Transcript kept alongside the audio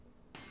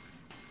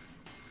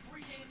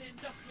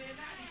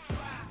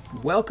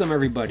Welcome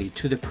everybody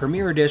to the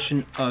premiere edition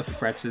of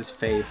Fretz's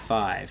Fave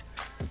 5.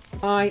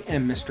 I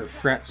am Mr.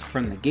 Fretz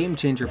from the Game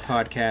Changer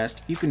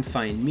podcast. You can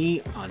find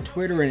me on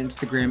Twitter and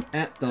Instagram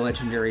at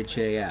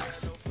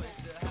TheLegendaryJF.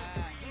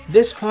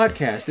 This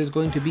podcast is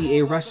going to be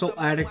a Wrestle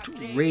Addict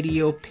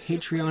Radio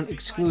Patreon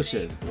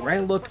exclusive, where I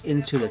look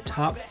into the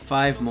top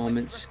 5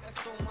 moments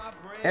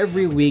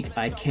every week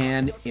I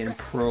can in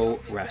pro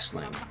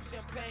wrestling.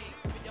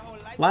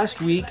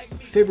 Last week,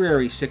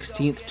 February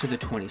 16th to the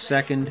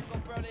 22nd,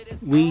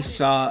 we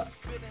saw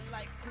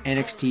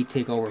NXT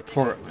take over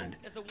Portland.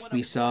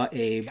 We saw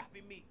a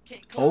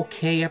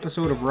okay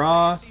episode of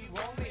Raw.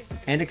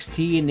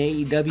 NXT and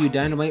AEW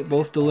Dynamite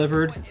both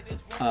delivered.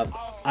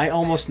 I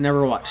almost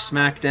never watched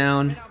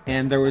SmackDown,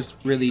 and there was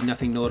really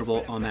nothing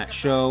notable on that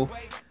show.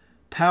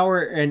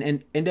 Power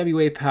and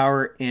NWA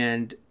Power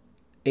and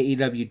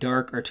AEW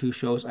Dark are 2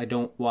 shows I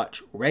don't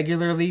watch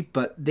regularly,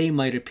 but they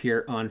might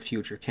appear on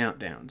future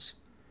countdowns.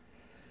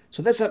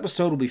 So this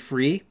episode will be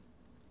free,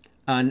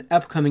 and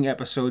upcoming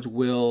episodes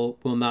will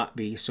not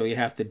be, so you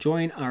have to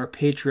join our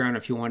Patreon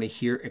if you want to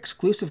hear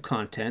exclusive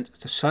content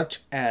such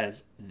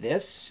as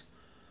this.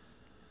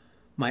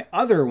 My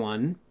other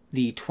one,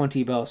 the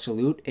 20 Bell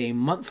Salute, a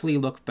monthly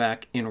look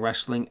back in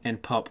wrestling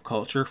and pop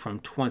culture from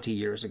 20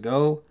 years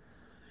ago.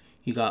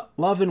 You got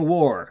Love and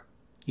War,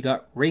 you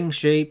got Ring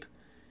Shape,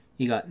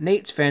 you got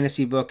Nate's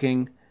Fantasy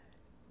Booking,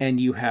 and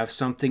you have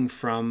something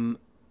from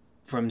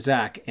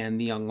Zach and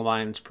the Young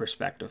Lions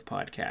Perspective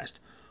podcast.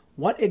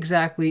 What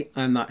exactly,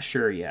 I'm not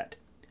sure yet.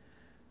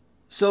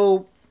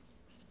 So,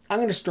 I'm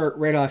going to start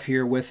right off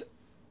here with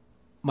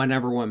my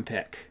number 1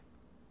 pick,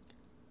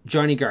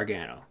 Johnny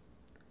Gargano.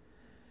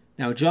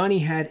 Now, Johnny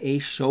had a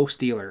show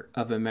stealer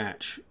of a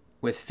match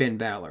with Finn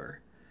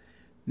Balor.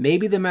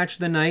 Maybe the match of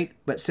the night,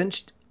 but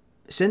since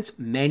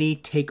many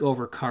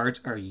takeover cards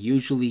are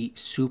usually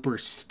super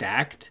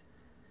stacked,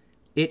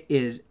 it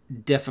is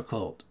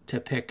difficult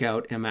to pick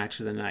out a match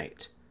of the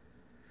night.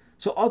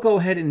 So I'll go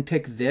ahead and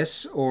pick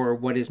this, or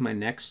what is my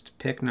next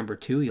pick, number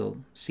 2, you'll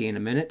see in a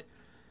minute.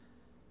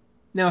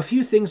 Now, a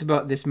few things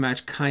about this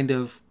match kind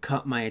of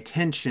caught my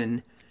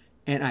attention,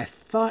 and I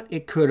thought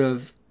it could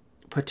have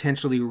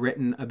potentially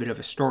written a bit of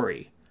a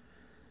story.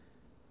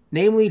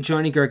 Namely,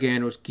 Johnny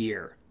Gargano's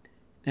gear.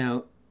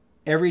 Now,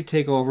 every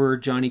takeover,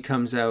 Johnny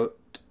comes out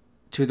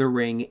to the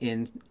ring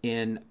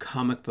in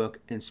comic book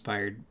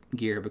inspired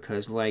gear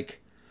because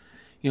like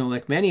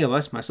many of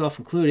us, myself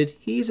included,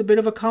 he's a bit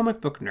of a comic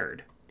book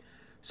nerd.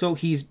 So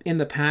in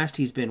the past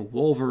he's been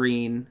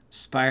Wolverine,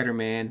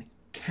 Spider-Man,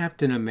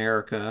 Captain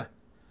America,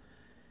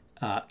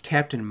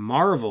 Captain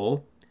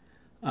Marvel.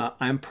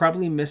 I'm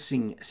probably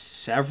missing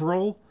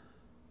several,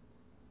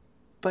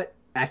 but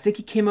I think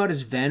he came out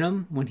as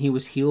Venom when he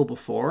was heel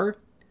before.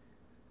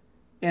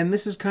 And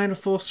this is kind of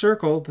full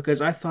circle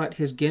because I thought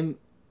his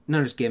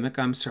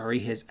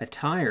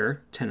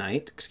attire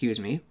tonight,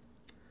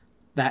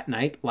 that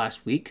night,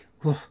 last week,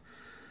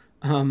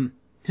 kind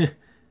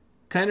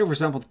of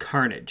resembled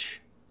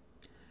Carnage.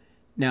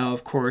 Now,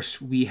 of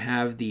course, we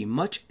have the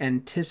much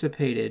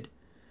anticipated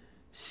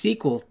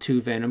sequel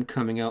to Venom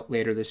coming out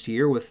later this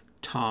year with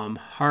Tom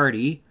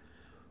Hardy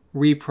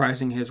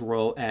reprising his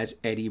role as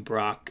Eddie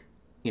Brock,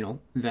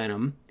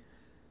 Venom.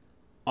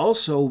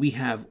 Also, we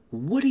have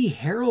Woody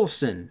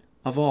Harrelson,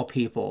 of all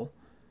people,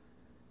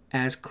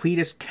 as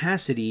Cletus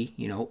Cassidy,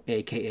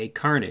 a.k.a.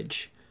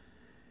 Carnage.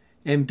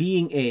 And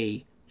being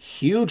a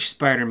huge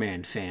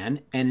Spider-Man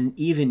fan, and an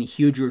even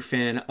huger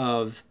fan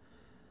of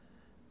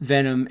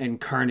Venom and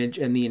Carnage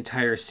and the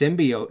entire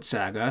symbiote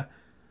saga,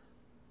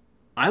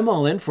 I'm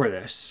all in for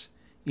this.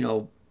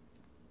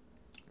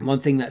 One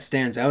thing that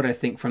stands out, I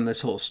think, from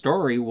this whole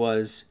story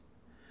was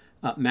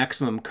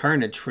Maximum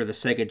Carnage for the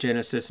Sega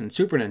Genesis and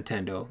Super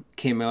Nintendo.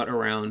 Came out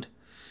around,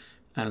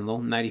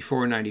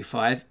 94,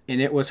 95,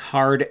 and it was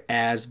hard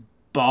as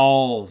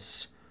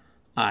balls.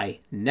 I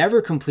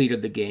never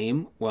completed the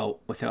game, well,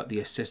 without the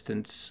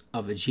assistance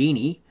of a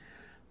genie,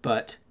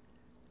 but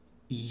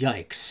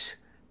yikes,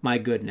 my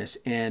goodness.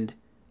 And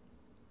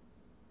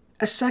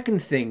a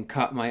second thing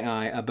caught my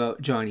eye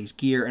about Johnny's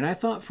gear, and I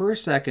thought for a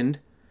second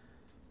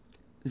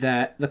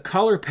that the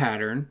color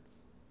pattern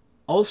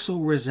also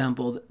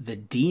resembled the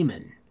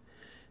Demon.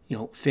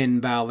 Finn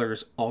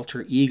Balor's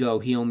alter ego,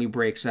 he only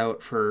breaks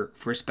out for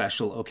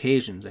special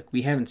occasions. Like,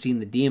 we haven't seen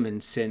the Demon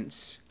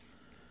since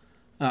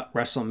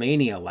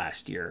WrestleMania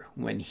last year,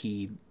 when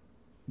he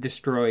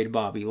destroyed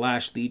Bobby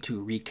Lashley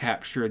to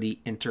recapture the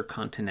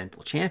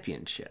Intercontinental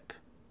Championship.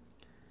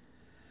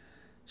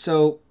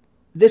 So,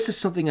 this is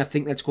something I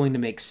think that's going to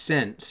make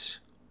sense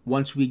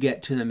once we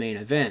get to the main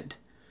event.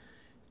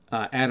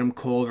 Adam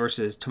Cole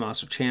versus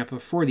Tommaso Ciampa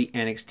for the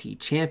NXT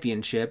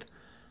Championship.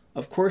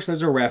 Of course,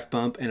 there's a ref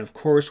bump, and of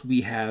course,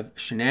 we have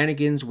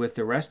shenanigans with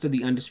the rest of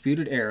the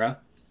Undisputed Era.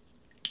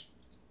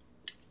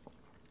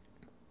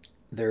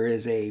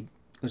 There's a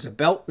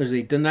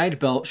denied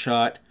belt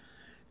shot.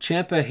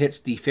 Ciampa hits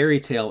the fairy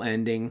tale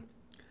ending.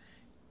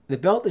 The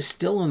belt is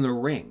still in the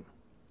ring,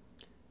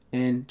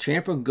 and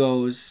Ciampa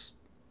goes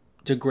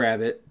to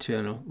grab it,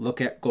 to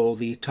look at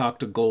Goldie, talk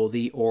to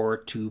Goldie, or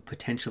to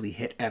potentially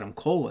hit Adam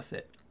Cole with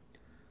it.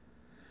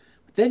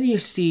 But then you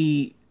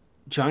see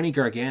Johnny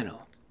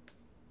Gargano,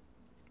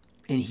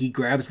 and he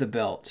grabs the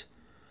belt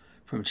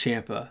from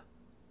Ciampa.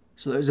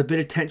 So there's a bit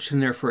of tension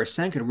there for a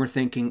second. We're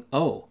thinking,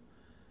 oh,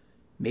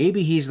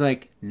 maybe he's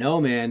like,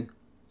 no, man,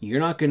 you're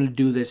not going to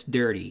do this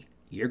dirty.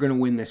 You're going to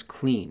win this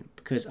clean,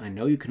 because I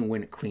know you can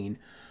win it clean.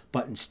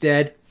 But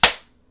instead,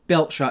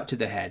 belt shot to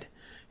the head.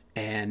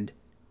 And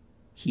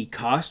he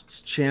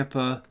costs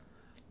Ciampa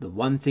the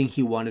one thing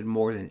he wanted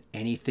more than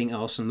anything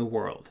else in the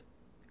world.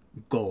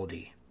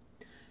 Goldie.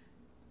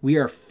 We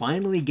are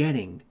finally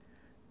getting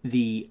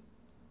the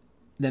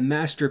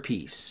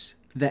masterpiece,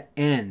 the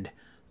end,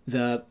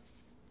 the,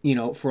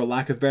 for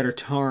lack of a better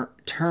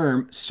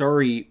term,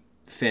 sorry,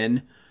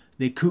 Finn,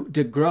 the coup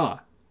de grace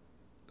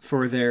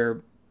for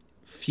their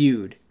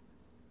feud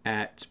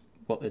at,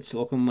 well, it's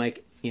looking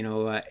like,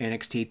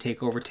 NXT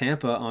TakeOver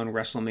Tampa on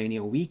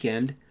WrestleMania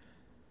weekend.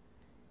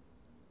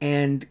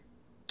 And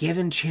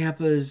given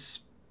Ciampa's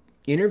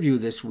interview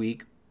this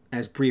week,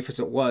 as brief as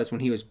it was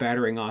when he was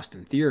battering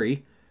Austin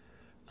Theory,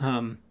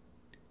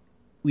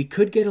 we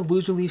could get a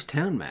loser leaves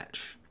town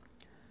match.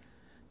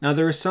 Now,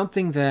 there is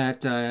something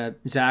that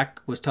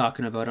Zach was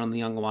talking about on the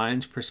Young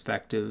Lions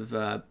perspective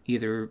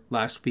either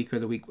last week or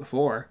the week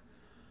before.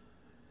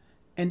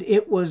 And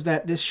it was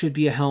that this should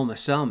be a Hell in a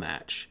Cell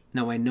match.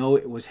 Now, I know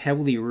it was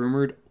heavily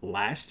rumored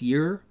last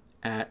year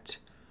at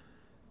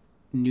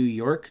New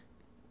York.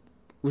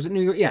 Was it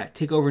New York? Yeah,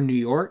 TakeOver New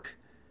York,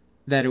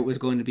 that it was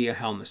going to be a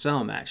Hell in a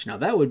Cell match. Now,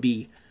 that would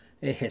be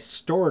a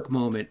historic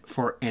moment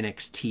for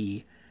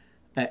NXT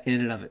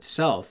in and of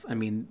itself. I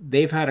mean,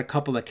 they've had a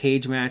couple of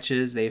cage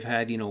matches. They've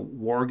had,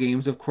 War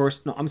Games, of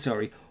course. No, I'm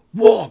sorry.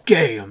 War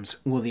Games!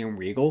 William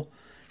Regal.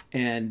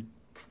 And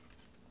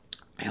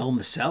Hell in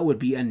a Cell would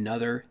be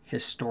another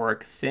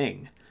historic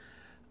thing.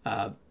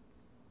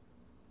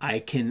 I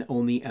can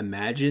only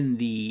imagine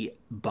the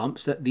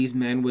bumps that these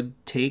men would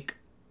take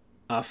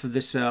off of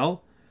the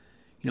cell.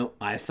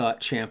 I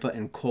thought Ciampa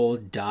and Cole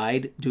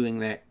died doing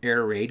that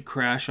air raid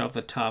crash off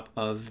the top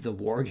of the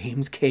War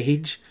Games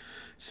cage.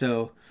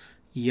 So,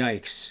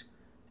 yikes.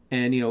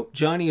 And,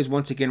 Johnny is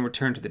once again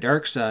returned to the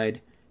dark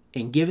side.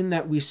 And given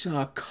that we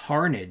saw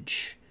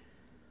Carnage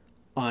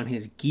on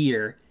his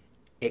gear,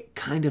 it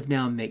kind of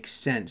now makes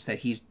sense that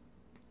he's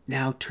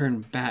now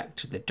turned back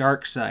to the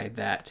dark side,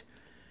 that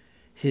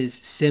his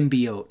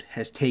symbiote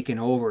has taken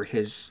over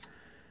his,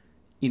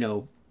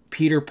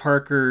 Peter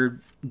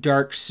Parker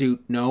dark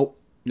suit. Nope,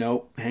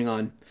 hang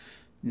on.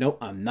 Nope,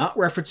 I'm not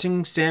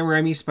referencing Sam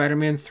Raimi's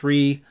Spider-Man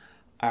 3.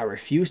 I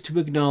refuse to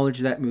acknowledge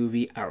that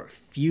movie. I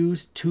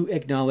refuse to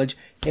acknowledge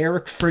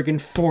Eric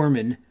friggin'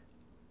 Foreman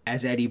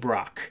as Eddie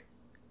Brock.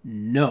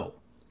 No.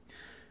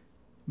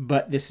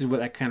 But this is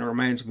what that kind of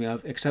reminds me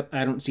of, except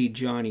I don't see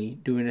Johnny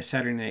doing a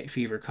Saturday Night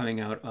Fever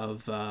coming out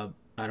of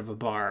a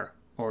bar,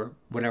 or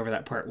whatever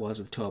that part was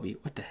with Toby.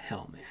 What the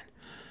hell, man?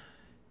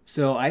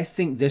 So I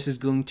think this is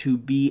going to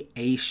be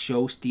a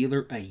show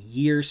stealer, a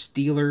year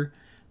stealer,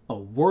 a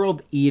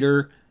world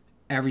eater,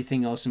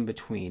 everything else in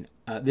between.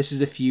 This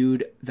is a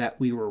feud that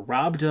we were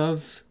robbed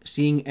of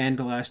seeing end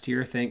last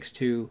year thanks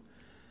to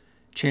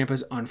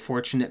Ciampa's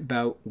unfortunate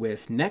bout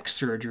with neck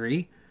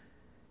surgery.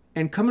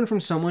 And coming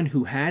from someone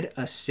who had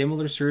a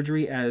similar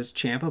surgery as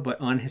Ciampa, but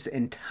on his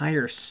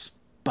entire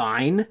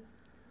spine,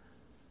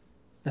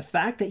 the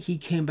fact that he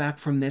came back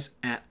from this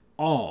at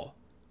all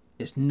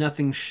is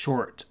nothing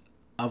short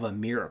of a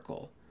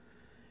miracle.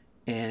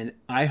 And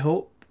I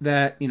hope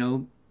that,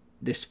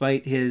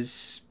 despite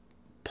his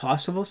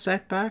possible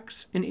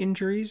setbacks and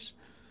injuries,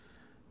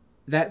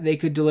 that they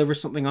could deliver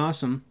something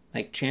awesome.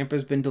 Like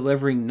Ciampa's been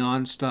delivering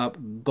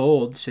nonstop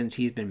gold since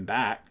he's been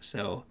back.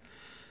 So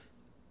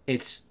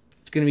it's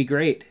going to be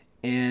great.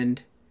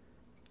 And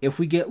if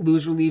we get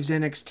loser leaves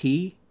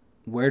NXT,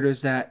 where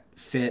does that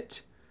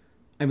fit?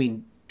 I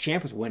mean,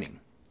 Ciampa's winning.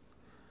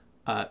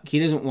 He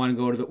doesn't want to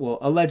go to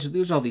allegedly,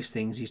 there's all these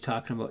things he's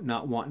talking about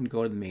not wanting to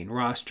go to the main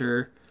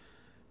roster.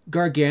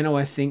 Gargano,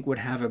 I think, would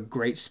have a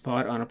great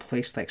spot on a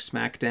place like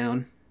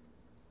SmackDown.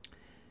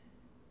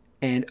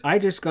 And I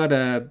just got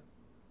a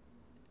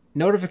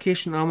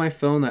notification on my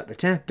phone that the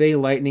Tampa Bay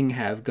Lightning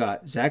have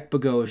got Zach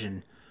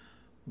Bogosian.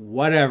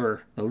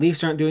 Whatever. The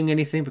Leafs aren't doing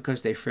anything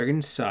because they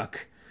friggin'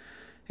 suck.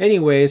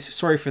 Anyways,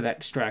 sorry for that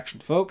distraction,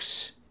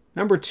 folks.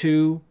 Number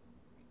 2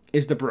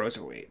 is the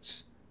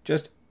Broserweights.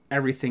 Just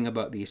everything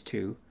about these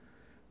two.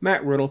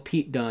 Matt Riddle,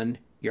 Pete Dunne,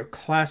 your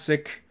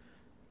classic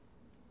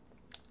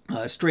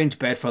Strange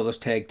Bedfellows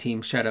tag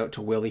team. Shout out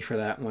to Willie for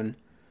that one.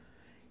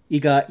 You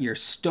got your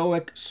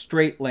stoic,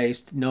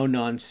 straight-laced,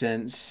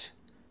 no-nonsense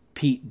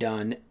Pete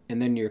Dunne,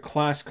 and then your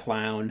class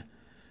clown,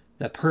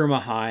 the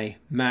perma-high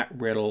Matt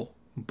Riddle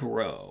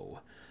bro.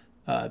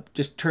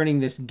 Just turning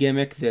this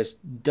gimmick, this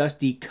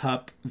Dusty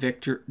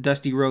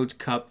Rhodes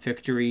Cup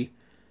victory,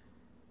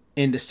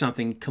 into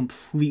something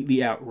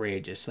completely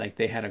outrageous. Like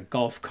they had a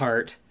golf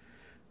cart,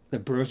 the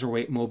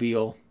Broserweight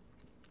mobile.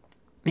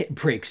 It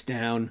breaks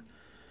down.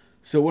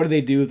 So what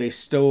do? They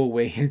stow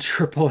away in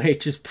Triple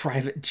H's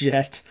private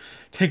jet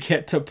to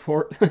get to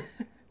Portland.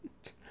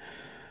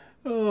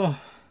 Oh.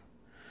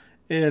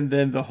 And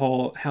then the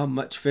whole, how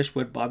much fish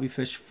would Bobby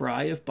Fish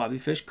fry if Bobby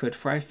Fish could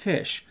fry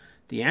fish?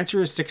 The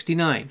answer is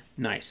 69.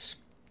 Nice.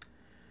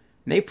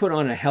 And they put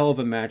on a hell of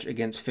a match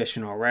against Fish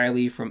and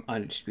O'Reilly from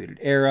Undisputed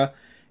Era,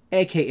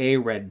 aka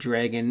Red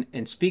Dragon.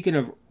 And speaking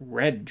of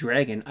Red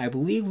Dragon, I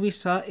believe we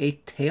saw a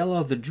Tail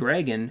of the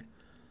Dragon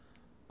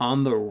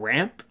on the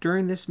ramp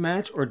during this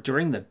match or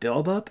during the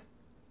build-up.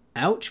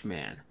 Ouch,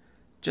 man.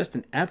 Just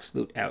an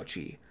absolute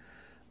ouchie.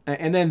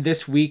 And then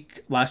last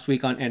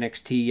week on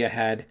NXT, you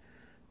had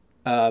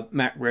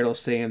Matt Riddle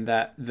saying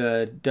that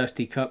the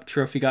Dusty Cup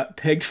trophy got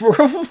pegged for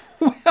a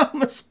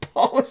wellness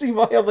policy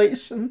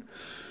violation.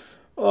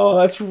 Oh,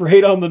 that's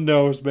right on the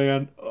nose,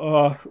 man.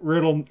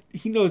 Riddle,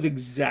 he knows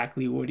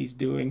exactly what he's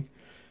doing.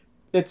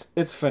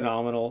 It's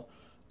phenomenal.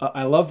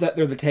 I love that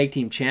they're the tag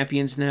team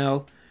champions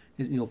now.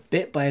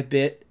 Bit by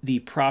bit, the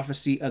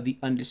prophecy of the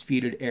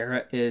Undisputed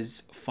Era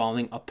is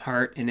falling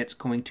apart, and it's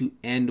going to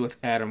end with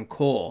Adam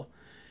Cole.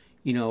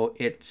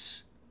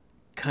 It's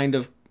kind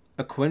of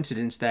a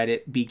coincidence that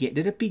did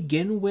it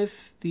begin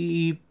with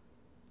the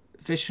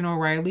Fish and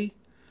O'Reilly?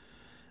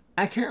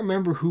 I can't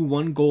remember who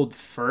won gold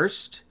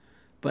first,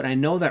 but I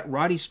know that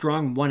Roddy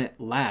Strong won it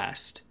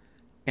last,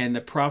 and the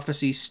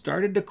prophecy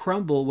started to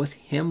crumble with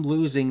him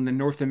losing the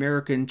North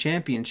American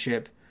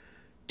Championship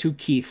to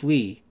Keith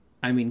Lee.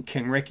 I mean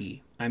King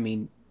Ricky. I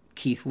mean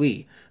Keith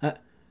Lee.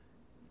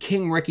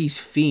 King Ricky's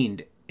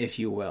Fiend, if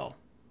you will.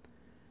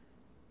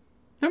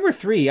 Number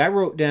 3, I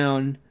wrote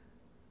down...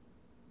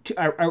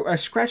 I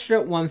scratched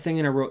out one thing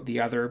and I wrote the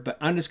other, but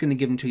I'm just going to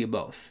give them to you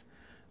both.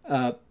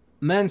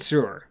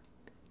 Mansoor.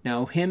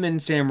 Now, him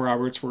and Sam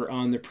Roberts were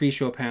on the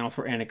pre-show panel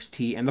for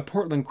NXT, and the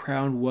Portland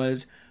crowd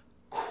was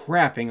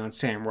crapping on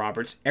Sam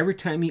Roberts every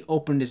time he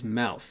opened his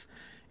mouth.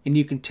 And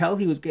you can tell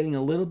he was getting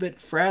a little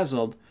bit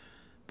frazzled,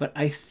 but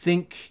I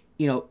think,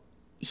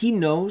 he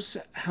knows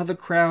how the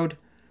crowd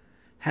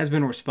has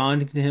been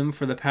responding to him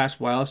for the past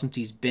while since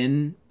he's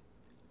been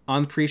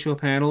on pre-show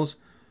panels.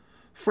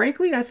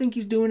 Frankly, I think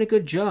he's doing a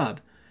good job.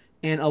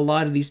 And a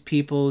lot of these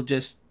people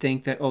just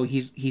think that,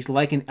 he's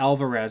like an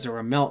Alvarez or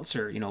a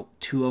Meltzer,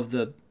 two of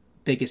the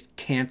biggest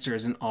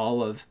cancers in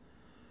all of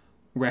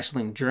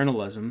wrestling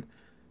journalism.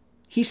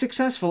 He's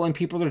successful and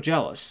people are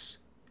jealous.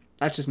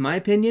 That's just my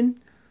opinion.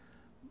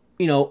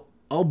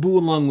 I'll boo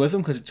along with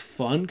him because it's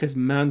fun, because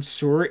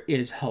Mansoor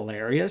is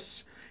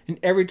hilarious. And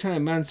every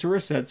time Mansoor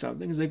said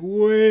something, he's like,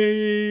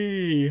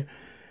 way.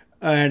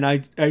 And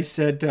I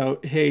said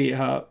out, hey,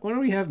 why don't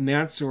we have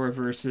Mansoor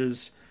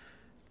versus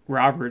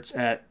Roberts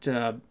at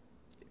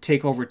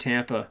TakeOver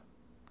Tampa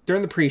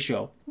during the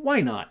pre-show?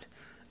 Why not?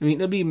 I mean,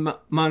 it'll be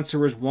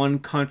Mansoor's one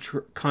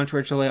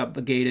contractually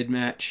obligated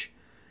match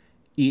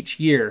each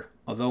year.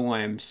 Although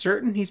I'm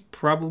certain he's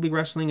probably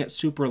wrestling at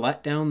Super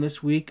Letdown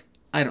this week.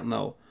 I don't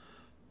know.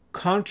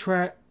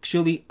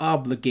 Contractually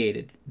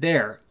obligated.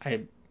 There,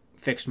 I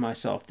fixed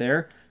myself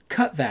there.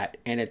 Cut that,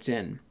 and it's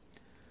in.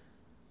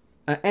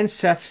 And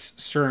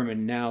Seth's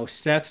sermon. Now,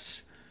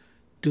 Seth's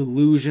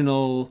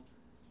delusional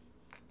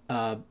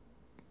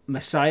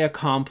Messiah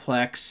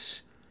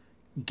complex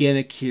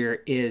gimmick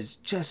here is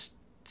just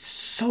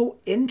so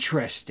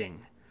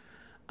interesting.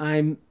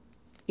 You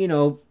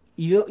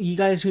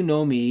guys who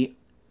know me,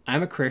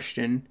 I'm a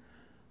Christian.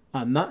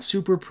 I'm not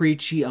super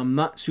preachy. I'm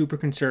not super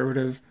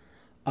conservative.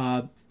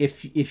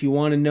 If you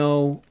want to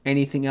know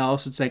anything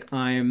else, it's like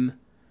I'm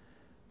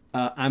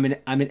an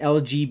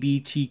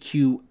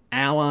LGBTQ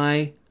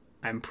ally.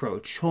 I'm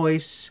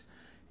pro-choice.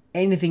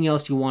 Anything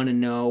else you want to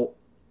know,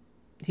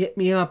 hit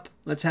me up.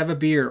 Let's have a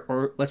beer,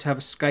 or let's have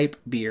a Skype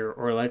beer,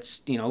 or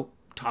let's,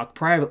 talk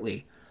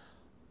privately.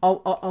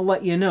 I'll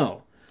let you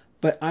know.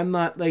 But I'm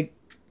not going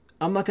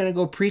to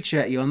go preach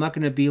at you. I'm not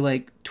going to be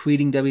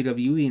tweeting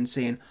WWE and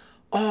saying,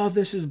 oh,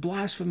 this is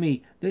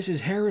blasphemy. This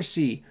is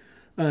heresy.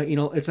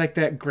 It's like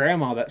that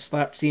grandma that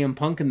slapped CM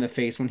Punk in the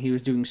face when he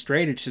was doing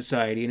Straight Edge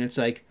Society. And it's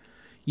like,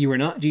 you are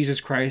not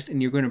Jesus Christ,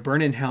 and you're going to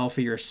burn in hell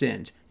for your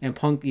sins. And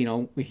Punk,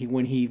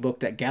 when he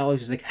looked at Gallows,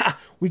 he's like, ha,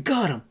 we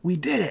got him. We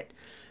did it.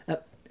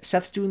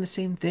 Seth's doing the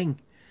same thing.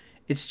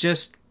 It's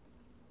just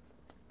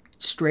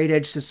Straight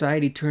Edge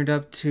Society turned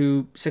up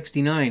to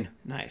 69.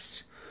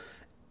 Nice.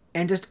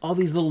 And just all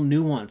these little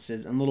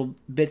nuances and little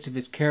bits of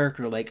his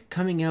character, like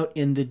coming out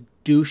in the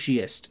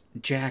douchiest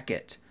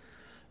jacket,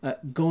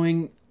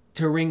 going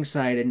to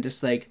ringside and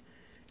just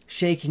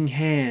shaking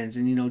hands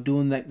and,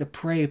 doing the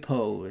pray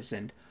pose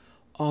and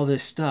all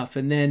this stuff,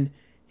 and then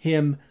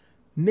him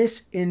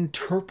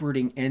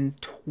misinterpreting and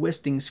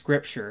twisting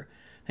scripture.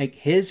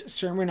 His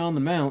Sermon on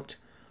the Mount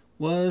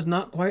was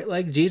not quite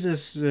like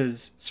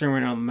Jesus'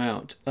 Sermon on the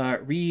Mount.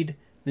 Read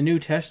the New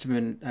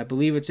Testament. I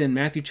believe it's in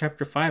Matthew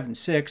chapter 5 and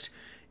 6,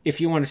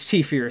 if you want to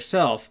see for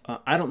yourself.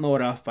 I don't know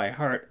it off by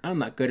heart. I'm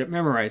not good at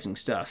memorizing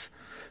stuff.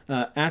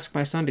 Ask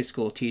my Sunday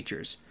school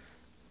teachers.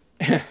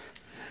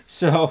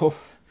 So,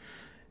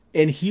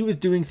 and he was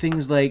doing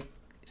things like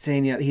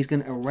saying he's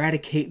going to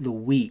eradicate the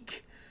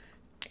weak.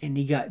 And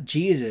you got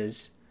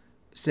Jesus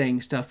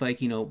saying stuff like,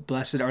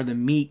 blessed are the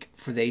meek,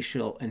 for they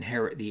shall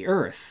inherit the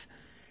earth.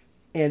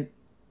 And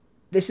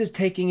this is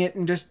taking it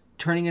and just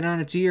turning it on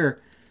its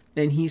ear.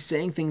 And he's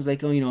saying things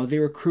like, they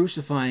were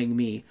crucifying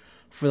me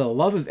for the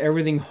love of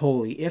everything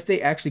holy. If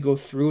they actually go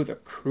through the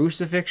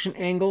crucifixion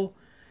angle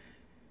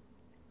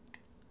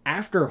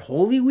after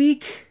Holy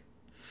Week,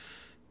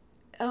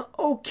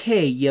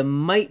 okay, you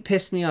might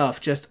piss me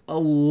off just a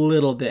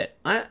little bit.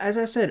 As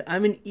I said,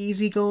 I'm an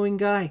easygoing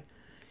guy.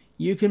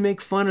 You can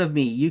make fun of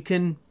me. You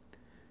can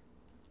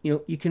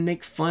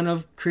make fun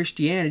of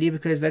Christianity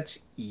because that's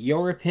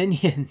your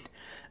opinion.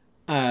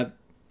 I'm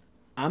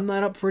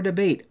not up for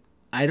debate.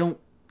 I don't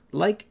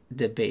like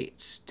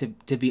debates,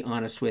 to be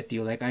honest with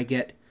you. Like, I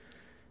get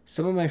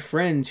some of my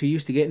friends who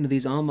used to get into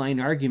these online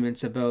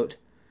arguments about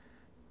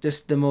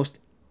just the most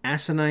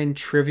asinine,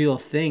 trivial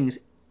things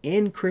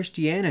in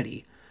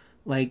Christianity,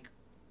 like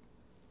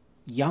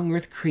young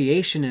earth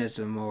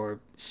creationism or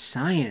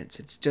science.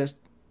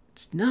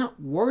 It's not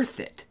worth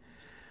it.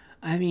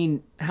 I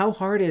mean, how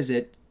hard is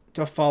it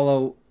to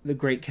follow the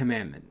great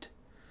commandment?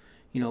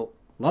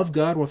 Love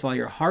God with all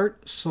your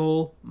heart,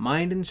 soul,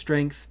 mind, and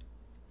strength,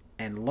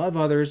 and love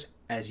others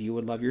as you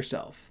would love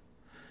yourself.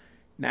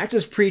 That's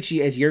as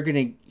preachy as you're going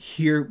to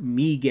hear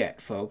me get,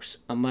 folks,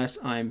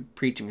 unless I'm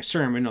preaching a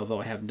sermon,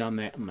 although I haven't done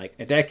that in like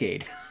a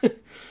decade.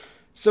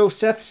 So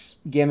Seth's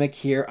gimmick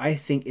here, I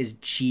think, is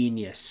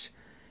genius.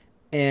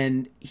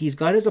 And he's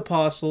got his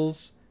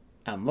apostles.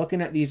 I'm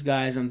looking at these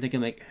guys. I'm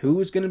thinking, like,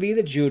 who's going to be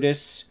the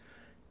Judas?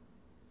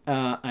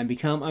 I'm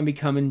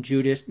becoming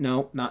Judas.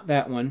 No, not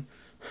that one.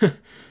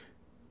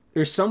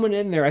 There's someone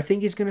in there. I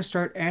think he's going to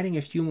start adding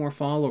a few more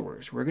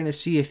followers. We're going to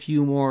see a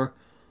few more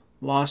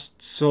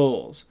lost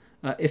souls.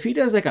 If he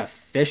does like a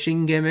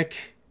fishing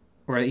gimmick,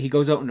 or he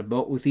goes out in a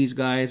boat with these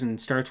guys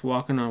and starts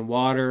walking on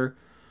water,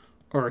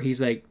 or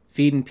he's like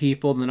feeding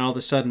people, and then all of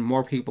a sudden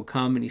more people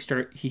come and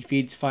he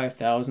feeds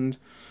 5,000.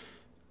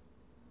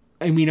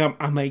 I mean,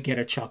 I might get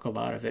a chuckle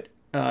out of it.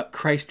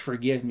 Christ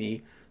forgive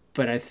me,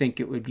 but I think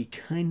it would be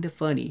kind of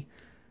funny.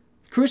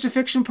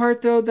 Crucifixion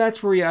part, though,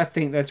 that's where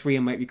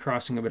you might be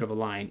crossing a bit of a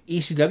line.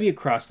 ECW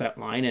crossed that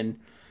line, and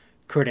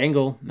Kurt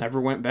Angle never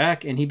went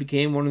back, and he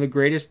became one of the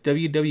greatest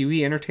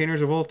WWE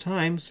entertainers of all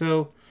time,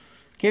 so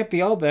can't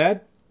be all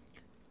bad.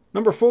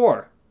 Number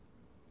 4,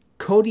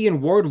 Cody and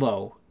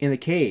Wardlow in the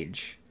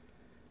cage.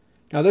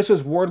 Now, this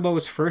was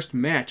Wardlow's first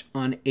match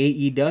on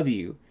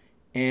AEW,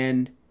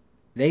 and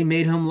they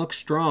made him look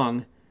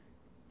strong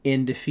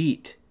in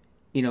defeat.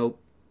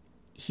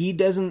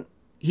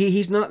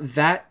 He's not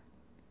that,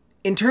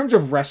 in terms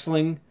of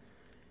wrestling,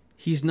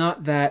 he's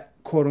not that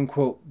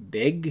quote-unquote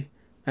big.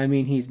 I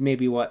mean, he's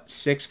maybe,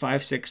 6'5",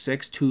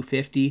 6'6",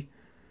 250.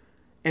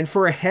 And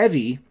for a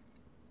heavy,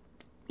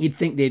 you'd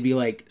think they'd be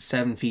like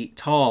 7 feet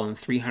tall and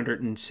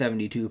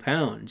 372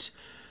 pounds.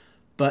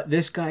 But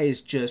this guy is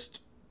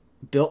just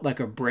built like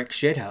a brick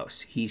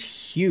shithouse.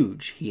 He's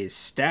huge. He is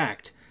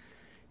stacked.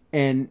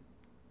 And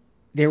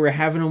they were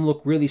having him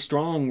look really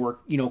strong where,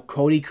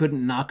 Cody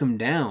couldn't knock him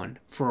down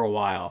for a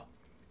while.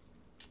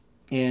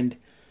 And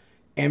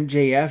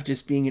MJF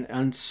just being an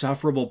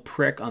insufferable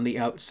prick on the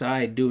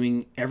outside,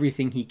 doing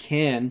everything he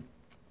can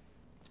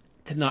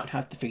to not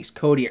have to face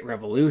Cody at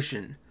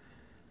Revolution.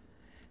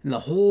 And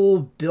the whole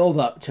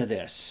build-up to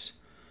this,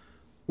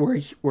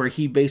 where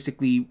he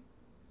basically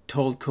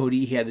told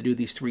Cody he had to do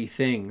these 3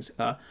 things.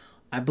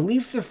 I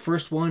believe the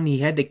first one, he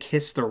had to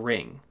kiss the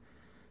ring.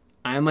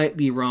 I might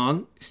be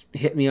wrong.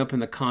 Hit me up in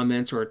the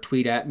comments or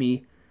tweet at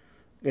me.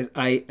 As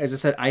I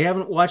said, I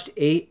haven't watched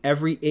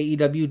every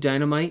AEW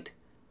Dynamite,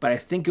 but I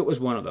think it was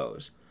one of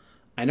those.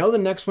 I know the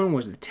next one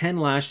was the 10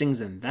 lashings,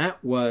 and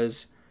that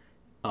was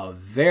a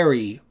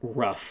very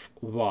rough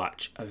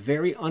watch. A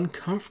very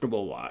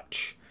uncomfortable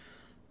watch.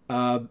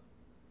 But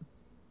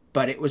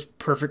it was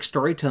perfect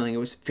storytelling. It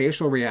was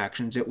facial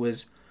reactions. It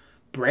was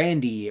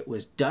Brandy. It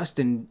was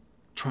Dustin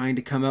trying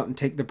to come out and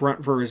take the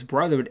brunt for his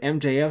brother. But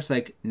MJF's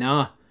like,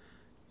 nah,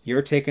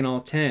 you're taking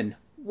all 10.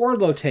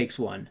 Wardlow takes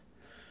one.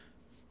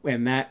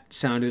 And that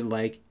sounded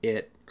like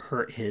it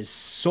hurt his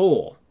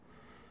soul.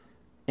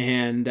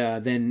 And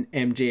then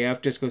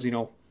MJF just goes,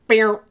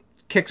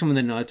 kicks him in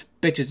the nuts,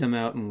 bitches him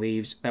out, and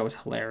leaves. That was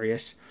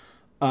hilarious.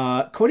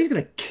 Cody's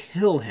going to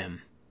kill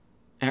him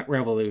at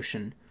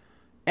Revolution.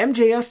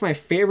 MJF's my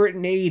favorite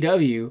in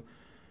AEW,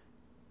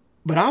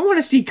 but I want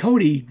to see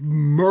Cody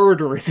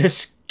murder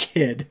this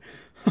kid.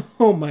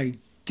 Oh my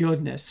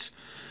goodness.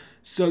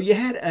 So you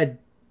had a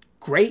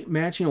great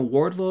match.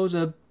 Wardlow's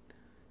a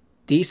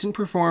decent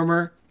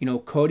performer.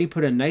 Cody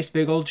put a nice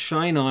big old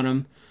shine on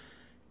him.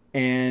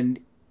 And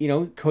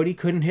Cody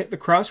couldn't hit the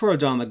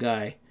crossroads on the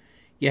guy.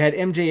 You had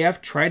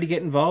MJF try to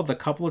get involved a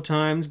couple of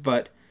times,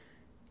 but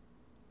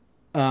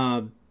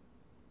Arn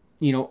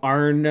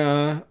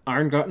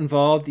got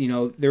involved.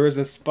 There was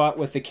a spot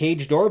with the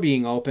cage door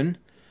being open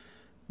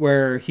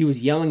where he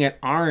was yelling at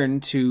Arn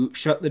to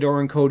shut the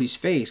door in Cody's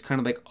face, kind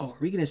of like, oh, are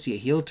we going to see a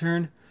heel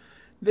turn?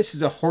 This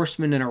is a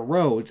Horseman and a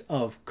Rhodes.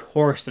 Of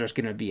course there's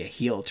going to be a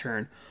heel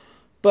turn.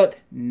 But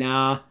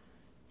nah,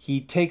 he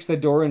takes the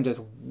door and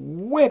just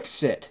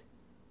whips it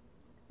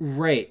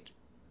right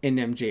in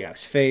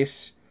MJF's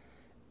face.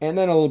 And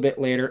then a little bit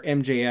later,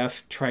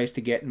 MJF tries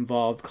to get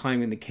involved,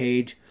 climbing the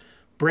cage.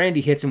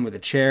 Brandi hits him with a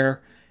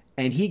chair,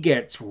 and he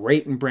gets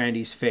right in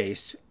Brandi's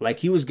face, like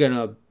he was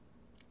gonna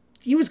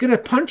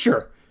punch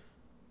her.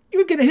 You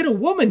were gonna hit a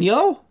woman,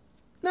 yo.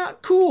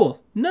 Not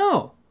cool.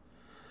 No.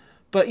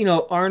 But,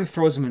 Arn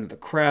throws him into the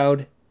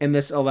crowd, and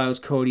this allows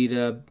Cody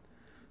to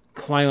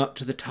climb up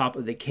to the top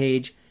of the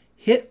cage,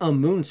 hit a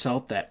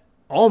moonsault that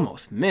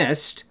almost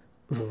missed,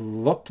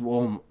 looked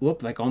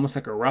like almost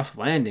like a rough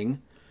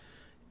landing,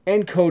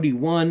 and Cody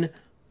won,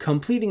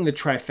 completing the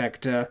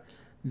trifecta,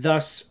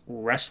 thus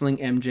wrestling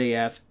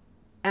MJF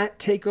at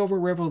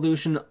TakeOver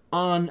Revolution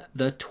on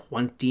the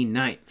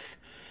 29th,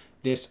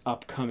 this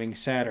upcoming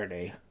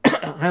Saturday.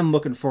 I'm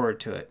looking forward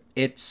to it.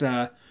 It's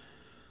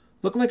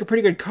looking like a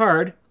pretty good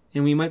card,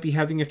 and we might be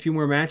having a few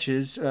more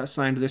matches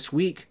signed this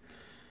week.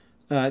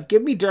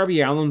 Give me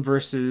Darby Allin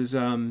versus...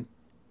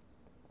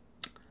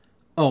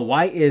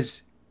 why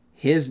is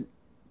his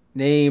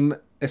name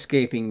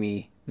escaping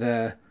me?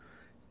 The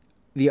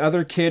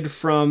other kid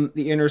from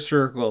the Inner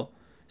Circle.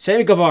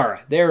 Sammy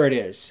Guevara. There it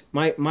is.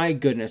 My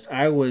goodness.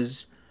 I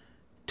was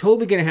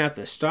totally going to have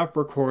to stop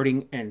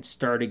recording and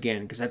start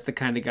again, because that's the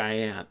kind of guy I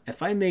am.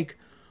 If I make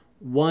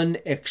one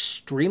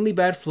extremely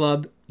bad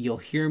flub, you'll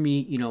hear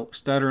me,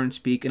 stutter and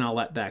speak, and I'll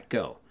let that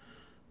go.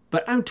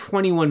 But I'm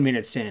 21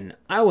 minutes in.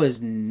 I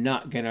was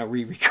not going to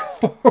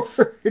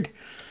re-record.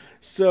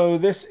 So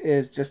this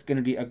is just going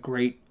to be a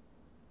great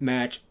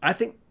match. I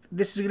think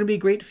this is going to be a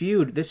great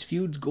feud. This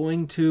feud's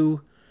going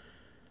to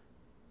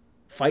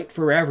fight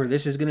forever.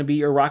 This is going to be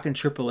your Rockin'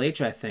 Triple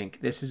H, I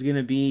think. This is going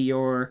to be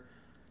your...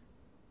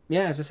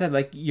 Yeah, as I said,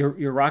 like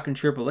your Rockin'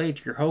 Triple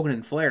H, your Hogan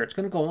and Flair. It's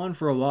going to go on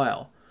for a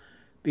while.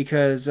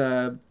 Because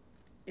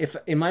if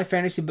in my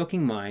fantasy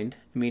booking mind,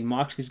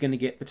 Moxley's going to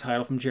get the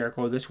title from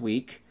Jericho this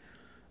week.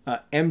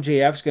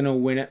 MJF's going to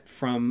win it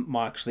from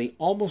Moxley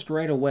almost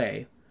right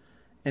away.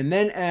 And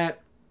then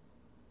at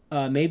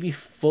maybe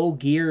Full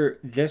Gear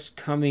this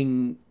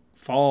coming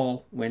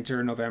fall,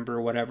 winter, November,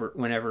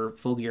 whenever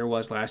Full Gear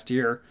was last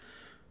year,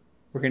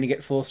 we're going to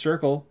get Full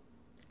Circle.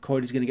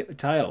 Cody's going to get the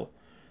title.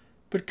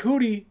 But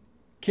Cody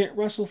can't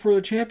wrestle for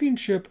the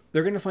championship.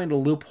 They're going to find a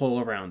loophole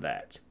around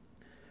that.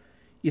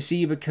 You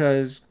see,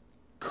 because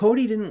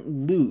Cody didn't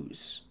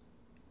lose.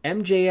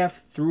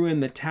 MJF threw in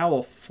the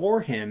towel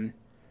for him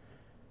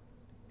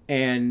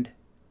and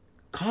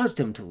caused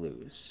him to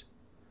lose.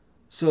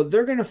 So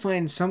they're going to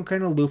find some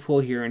kind of loophole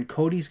here, and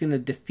Cody's going to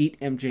defeat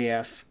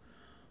MJF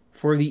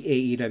for the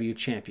AEW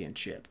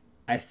Championship.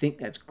 I think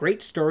that's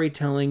great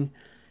storytelling,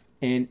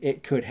 and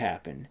it could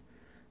happen.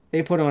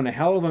 They put on a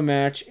hell of a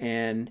match,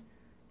 and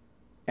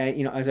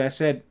as I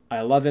said,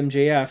 I love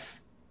MJF.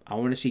 I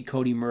want to see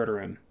Cody murder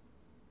him.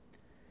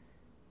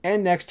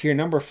 And next here,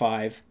 number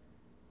 5,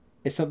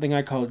 is something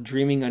I call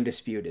Dreaming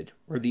Undisputed,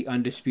 or The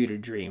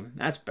Undisputed Dream.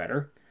 That's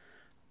better.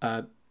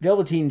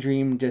 Velveteen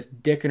Dream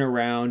just dicking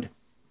around,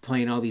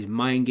 playing all these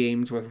mind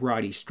games with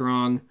Roddy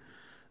Strong,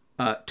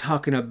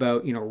 talking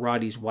about,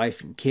 Roddy's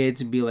wife and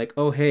kids, and be like,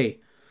 oh,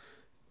 hey,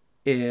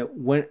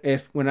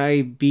 when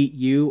I beat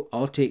you,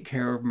 I'll take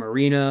care of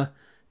Marina.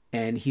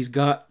 And he's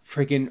got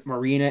freaking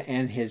Marina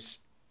and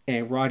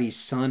Roddy's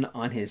son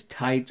on his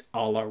tights,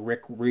 a la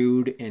Rick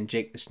Rude and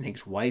Jake the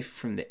Snake's wife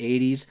from the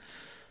 80s.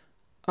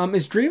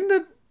 Is Dream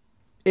the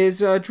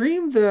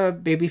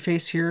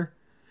babyface here?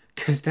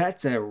 Because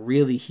that's a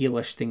really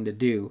heelish thing to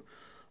do.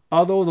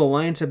 Although the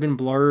lines have been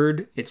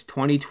blurred, it's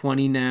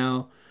 2020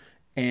 now,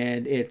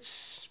 and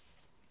it's,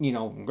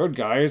 good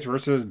guys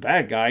versus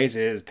bad guys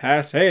is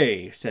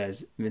passe,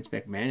 says Vince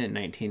McMahon in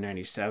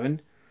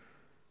 1997.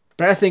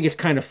 But I think it's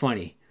kind of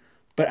funny.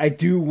 But I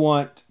do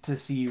want to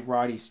see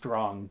Roddy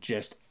Strong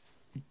just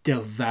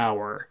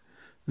devour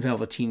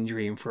Velveteen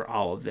Dream for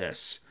all of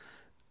this.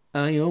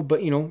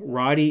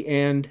 Roddy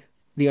and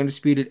the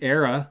Undisputed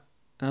Era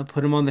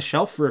put him on the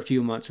shelf for a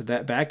few months with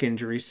that back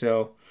injury,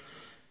 so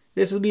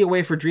this will be a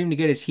way for Dream to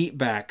get his heat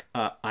back.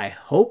 I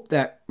hope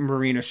that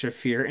Marina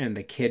Shafir and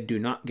the kid do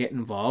not get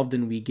involved,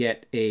 and we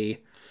get a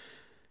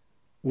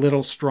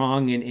Little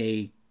Strong in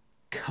a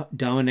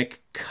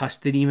Dominic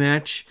custody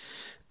match.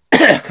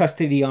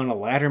 Custody on a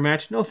ladder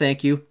match. No,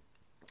 thank you.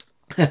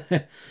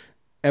 That'd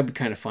be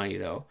kind of funny,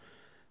 though.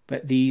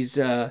 But these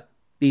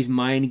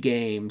mind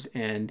games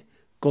and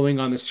going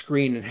on the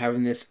screen and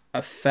having this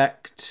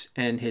effect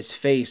and his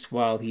face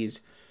while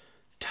he's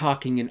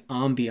talking in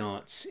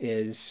ambiance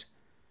is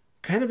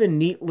kind of a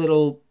neat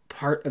little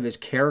part of his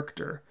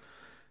character.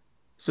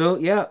 So,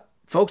 yeah,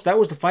 folks, that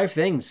was the 5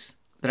 things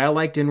that I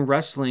liked in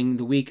wrestling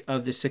the week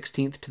of the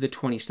 16th to the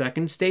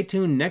 22nd. Stay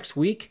tuned next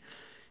week,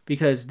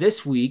 because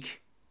this week,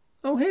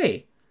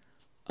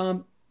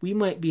 we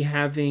might be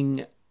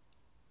having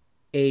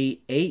a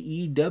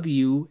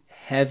AEW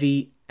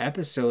heavy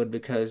episode,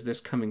 because this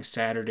coming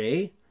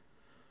Saturday,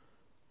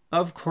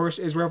 of course,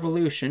 is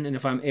Revolution, and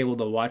if I'm able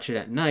to watch it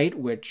at night,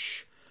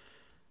 which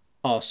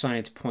all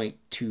signs point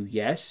to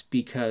yes,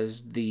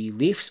 because the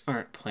Leafs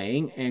aren't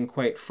playing, and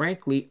quite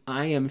frankly,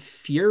 I am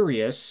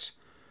furious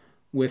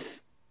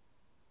with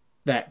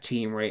that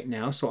team right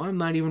now, so I'm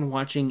not even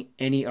watching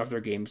any other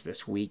games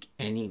this week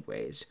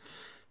anyways.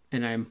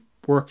 And I'm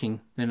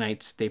working the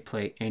nights they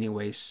play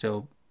anyways,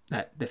 so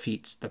that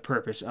defeats the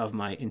purpose of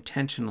my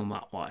intentional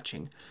not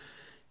watching.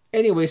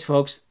 Anyways,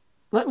 folks,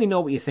 let me know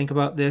what you think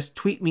about this.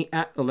 Tweet me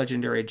at the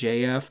Legendary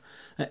JF.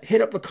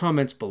 Hit up the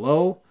comments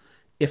below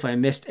if I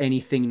missed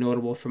anything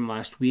notable from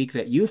last week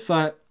that you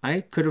thought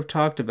I could have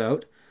talked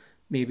about.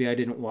 Maybe I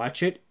didn't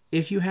watch it.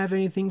 If you have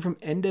anything from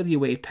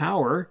NWA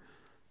Power,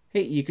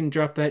 hey, you can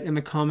drop that in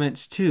the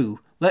comments too.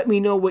 Let me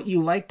know what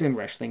you liked in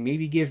wrestling.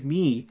 Maybe give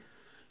me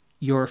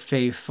your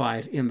fave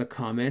 5 in the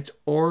comments,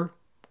 or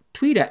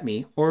tweet at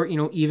me, or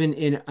even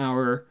in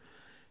our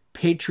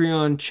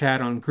Patreon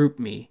chat on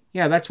GroupMe.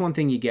 Yeah, that's one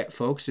thing you get,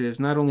 folks, is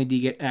not only do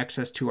you get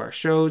access to our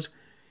shows,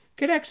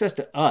 get access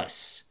to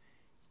us.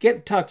 You get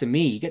to talk to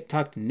me, you get to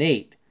talk to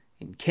Nate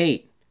and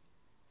Kate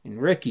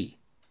and Ricky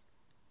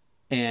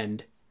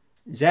and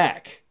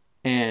Zach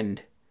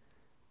and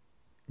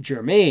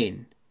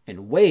Jermaine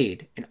and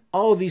Wade and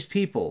all these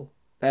people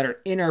that are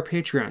in our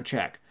Patreon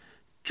chat.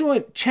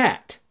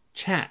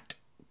 Chat,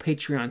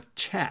 Patreon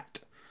chat.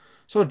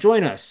 So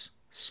join us.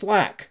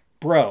 Slack,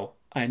 bro.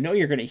 I know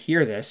you're going to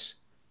hear this.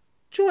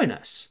 Join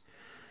us.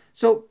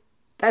 So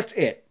that's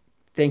it.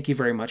 Thank you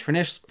very much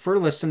for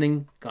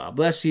listening. God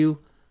bless you.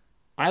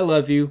 I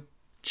love you.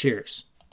 Cheers.